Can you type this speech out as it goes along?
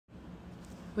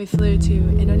We flew to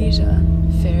Indonesia,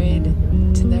 ferried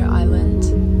to their island,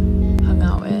 hung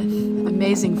out with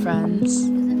amazing friends,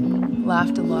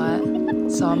 laughed a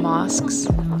lot, saw mosques,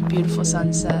 beautiful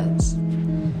sunsets,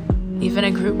 even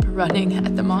a group running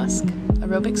at the mosque.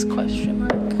 Aerobics question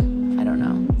mark? I don't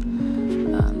know.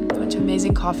 A bunch of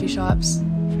amazing coffee shops.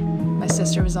 My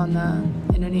sister was on the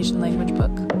Indonesian language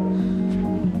book.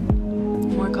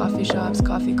 More coffee shops,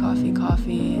 coffee,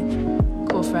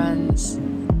 cool friends.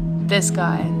 This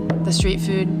guy, the street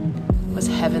food was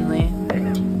heavenly.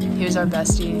 He was our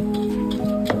bestie.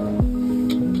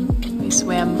 We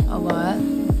swam a lot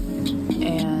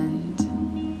and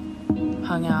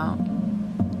hung out.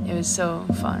 It was so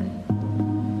fun.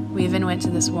 We even went to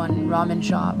this one ramen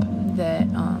shop that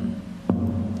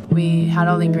we had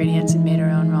all the ingredients and made our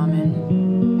own ramen.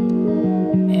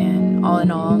 And all in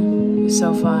all, it was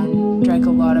so fun. Drank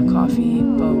a lot of coffee,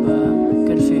 boba,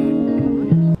 good food,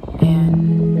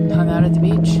 and hung out at the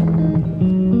beach.